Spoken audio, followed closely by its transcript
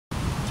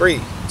3,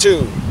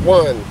 2,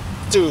 1,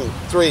 2,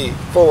 3,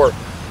 4.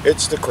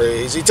 It's the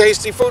Crazy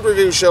Tasty Food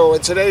Review Show,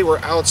 and today we're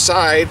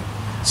outside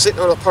sitting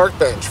on a park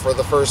bench for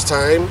the first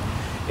time,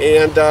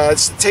 and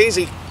it's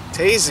the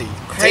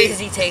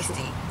Crazy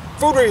Tasty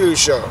Food Review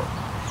Show,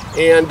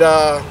 and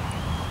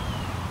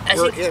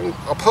we're in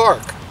a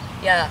park.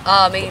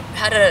 Yeah, we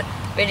had a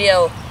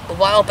video a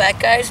while back,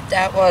 guys.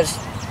 That was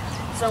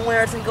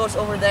somewhere, I think it goes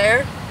over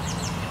there,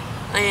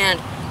 and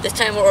this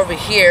time we're over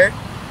here.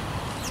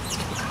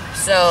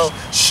 So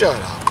shut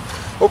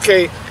up.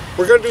 Okay,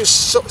 we're gonna do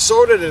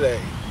soda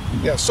today.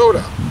 Yeah,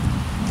 soda.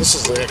 This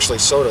isn't actually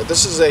soda.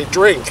 This is a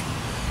drink,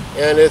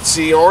 and it's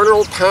the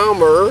Arnold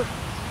Palmer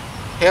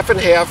half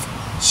and half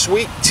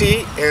sweet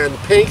tea and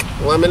pink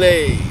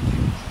lemonade.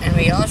 And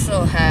we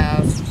also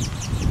have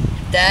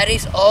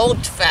Daddy's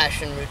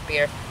old-fashioned root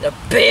beer, the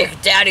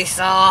Big Daddy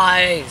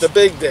size. The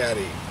Big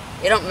Daddy.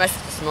 You don't mess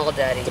with the Small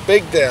Daddy. The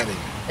Big Daddy.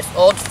 It's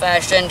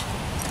old-fashioned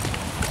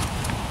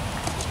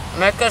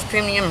America's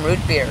premium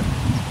root beer.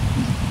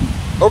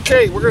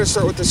 Okay, we're going to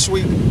start with the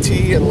sweet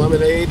tea and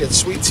lemonade. It's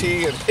sweet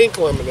tea and pink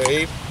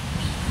lemonade.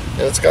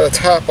 And it's got a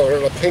top on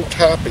it, a pink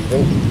top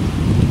even.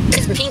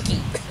 It's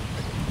pinky.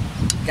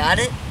 Got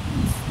it?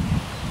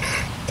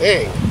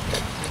 Dang.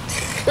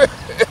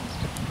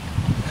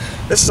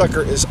 This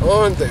sucker is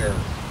on there.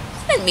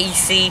 Let me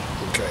see.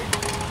 Okay.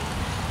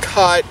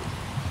 Cut.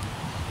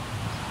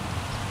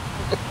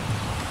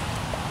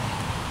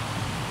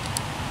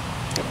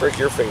 You break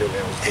your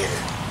fingernails, dude.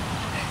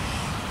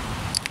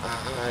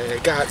 I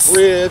got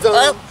rhythm.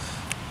 Oh.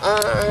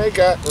 I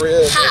got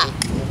rhythm. Ha.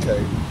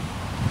 Okay.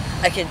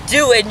 I can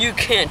do it and you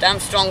can't. I'm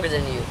stronger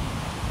than you.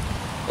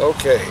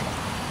 Okay.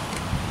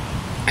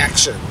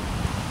 Action.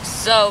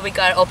 So we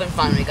got it open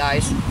finally,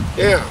 guys.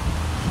 Yeah.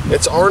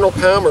 It's Arnold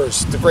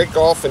Palmer's, the great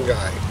golfing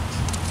guy.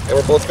 And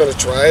we're both going to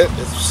try it.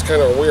 It's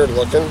kind of weird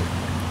looking.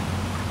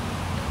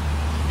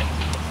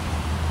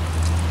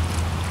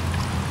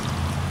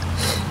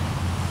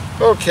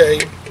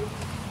 Okay.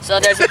 So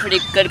there's a pretty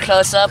good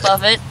close-up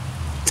of it.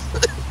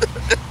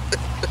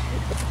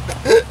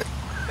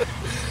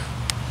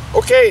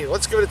 Okay,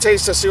 let's give it a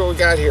taste to see what we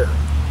got here.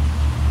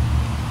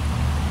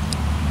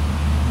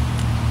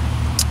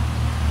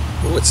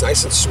 Ooh, it's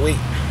nice and sweet.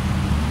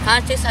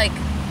 Kind of tastes like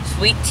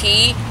sweet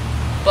tea,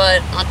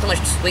 but not too much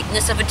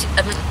sweetness of a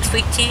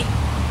sweet tea.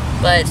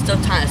 But it still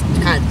kind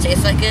of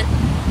tastes like it.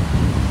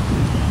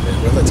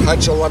 And with a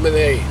touch of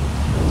lemonade,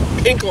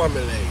 pink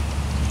lemonade.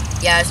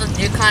 Yeah, so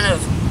you kind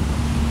of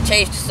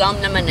taste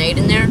some lemonade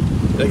in there.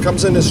 And it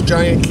comes in this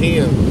giant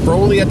can for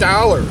only $1.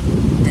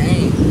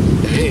 Dang.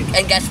 Dang.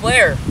 And guess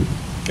where?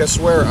 Guess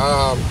where?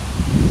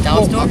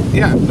 Dollar store?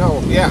 Yeah,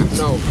 no.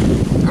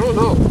 I don't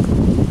know.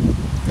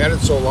 Had it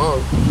so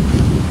long.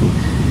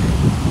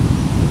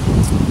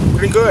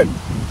 Pretty good.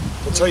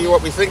 We'll tell you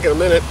what we think in a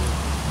minute.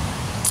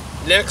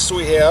 Next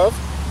we have...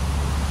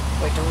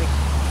 Wait, how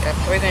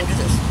are we going to do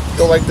this?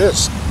 Go like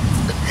this.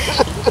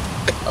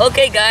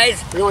 Okay,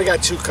 guys. We only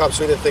got 2 cups.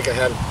 We didn't think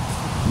ahead.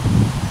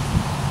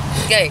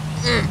 Okay.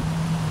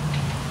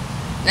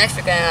 Next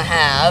we're going to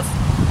have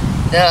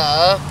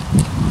the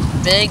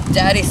Big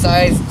Daddy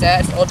size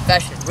Dad's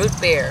old-fashioned root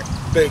beer.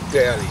 Big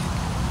Daddy.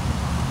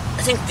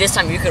 I think this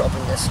time you could open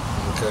this.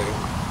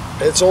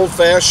 Okay. It's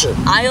old-fashioned.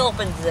 I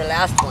opened the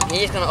last one.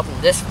 He's going to open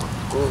this one.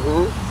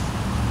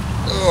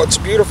 Oh, it's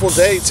a beautiful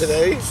day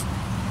today.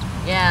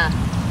 Yeah.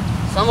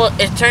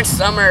 It turned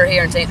summer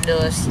here in St.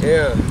 Louis.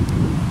 Yeah.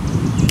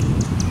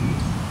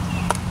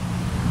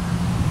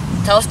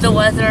 Tell us the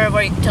weather.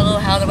 Tell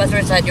how the weather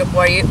is at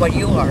where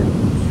you are.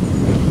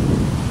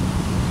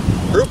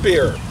 Root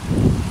beer.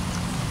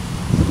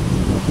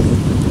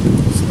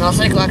 Smells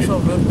like actual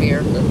root beer.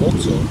 I hope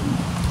so.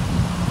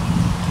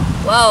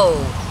 Whoa.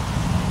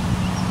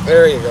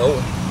 There you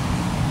go.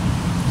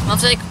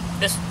 Smells like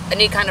just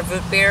any kind of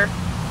root beer.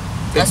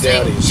 Big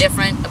Daddy's. Nothing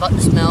different about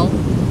the smell.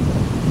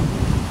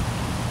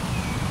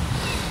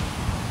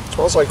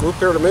 Smells like root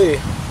beer to me.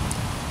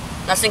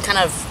 Nothing kind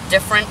of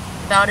different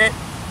about it.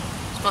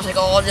 Smells like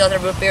all the other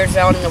root beers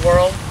out in the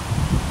world.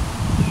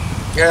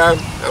 Yeah,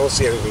 I don't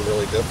see anything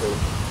really different.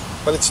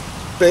 But it's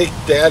Big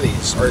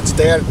Daddy's, or it's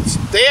Dad's.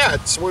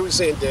 What are we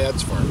saying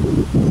Dad's for?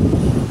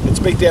 It's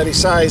Big Daddy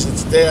size.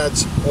 It's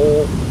Dad's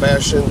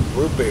old-fashioned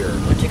root beer.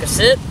 Want to take a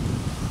sip?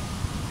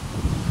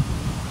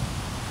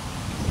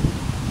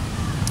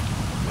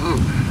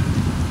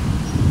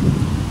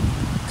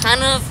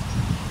 Kind of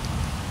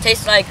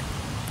tastes like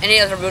any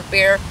other root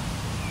beer,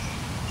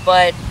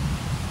 but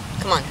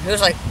come on, who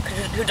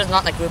does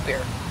not like root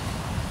beer?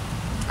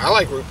 I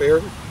like root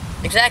beer.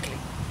 Exactly.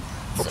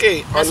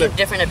 Okay, So, nothing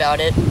different about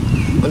it.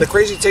 On the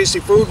Crazy Tasty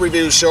Food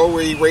Review Show,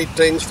 we rate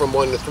things from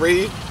 1 to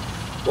 3.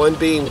 1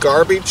 being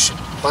garbage,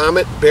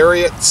 vomit,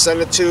 bury it, send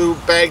it to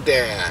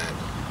Baghdad.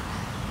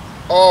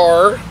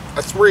 Or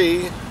a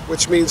 3,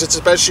 which means it's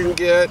the best you can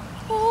get.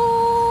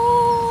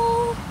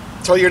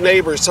 Tell your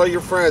neighbors, tell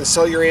your friends,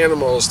 tell your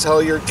animals,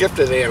 tell your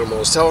gifted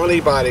animals, tell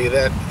anybody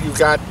that you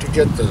got to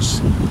get this.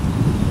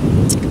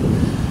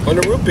 On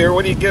the root beer,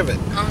 what do you give it?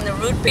 On the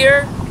root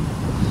beer,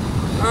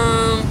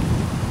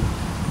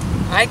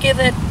 I give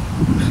it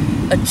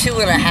a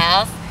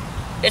 2.5.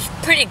 It's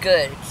pretty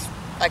good.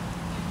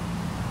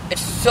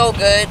 It's so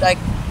good. Like,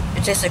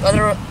 it tastes like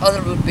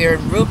other root beer.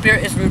 Root beer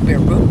is root beer.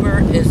 Root beer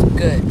is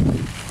good.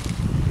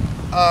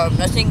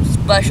 Nothing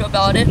special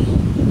about it,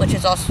 which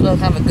is also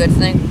kind of a good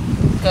thing,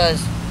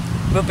 because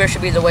root beer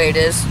should be the way it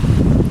is.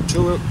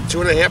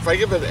 2.5. I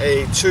give it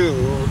a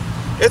 2.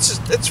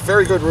 It's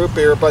very good root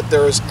beer, but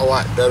there's a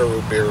lot better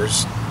root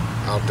beers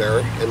out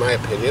there, in my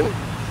opinion.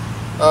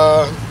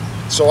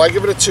 So I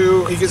give it a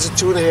 2. He gives it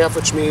 2.5,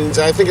 which means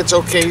I think it's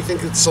okay. I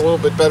think it's a little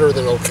bit better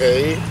than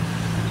okay.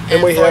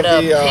 And we for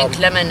have the the pink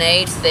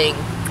lemonade thing,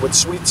 with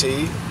sweet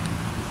tea.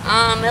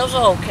 it was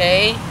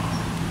okay.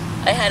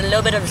 I had a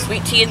little bit of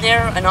sweet tea in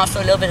there, and also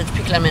a little bit of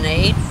pink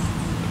lemonade.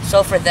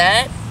 So for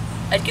that,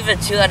 I'd give it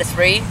a 2 out of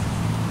 3.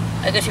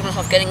 I could see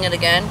myself getting it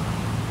again.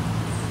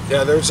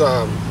 Yeah, there's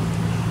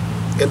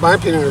in my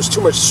opinion, there's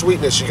too much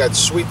sweetness. You got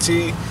sweet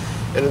tea,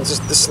 and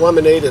this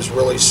lemonade is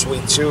really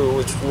sweet too,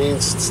 which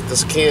means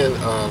this can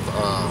of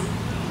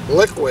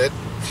liquid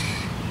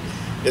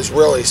is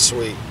really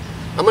sweet.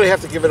 I'm gonna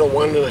have to give it a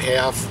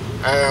 1.5.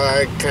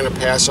 I kind of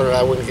pass on it.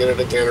 I wouldn't get it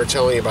again or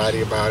tell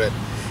anybody about it.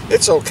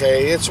 It's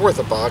okay. It's worth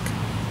 $1.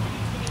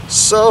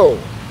 So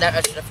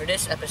That's it for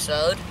this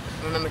episode.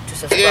 Remember to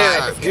subscribe.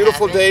 yeah, if you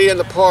beautiful haven't. day in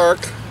the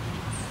park.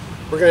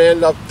 We're gonna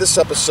end up this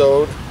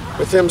episode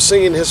with him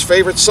singing his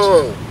favorite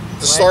song,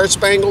 the Star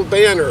Spangled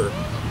Banner.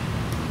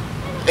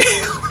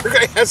 We're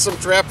gonna have some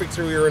traffic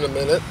through here in a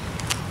minute.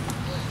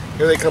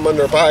 Here they come on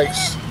their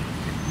bikes.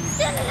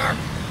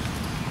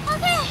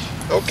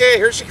 Okay,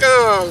 here she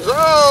comes.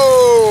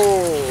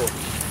 Oh!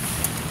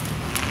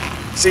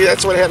 See,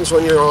 that's what happens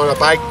when you're on a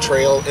bike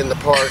trail in the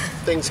park.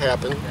 Things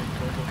happen.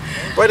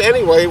 But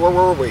anyway, where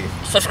were we?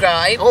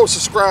 Subscribe. Oh,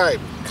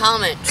 subscribe.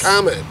 Comment.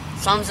 Comment.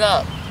 Thumbs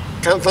up.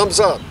 Thumbs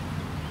up.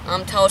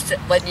 Tell us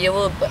what you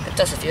will.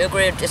 Tell us if you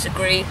agree or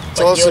disagree.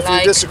 Tell what us you if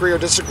like. you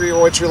disagree or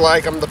what you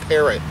like. I'm the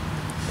parrot.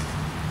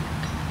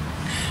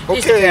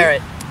 He's the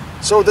parrot.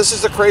 So this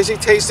is the Crazy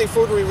Tasty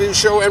Food Review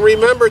Show, and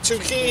remember to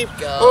keep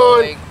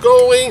going. on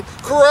going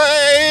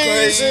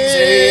crazy.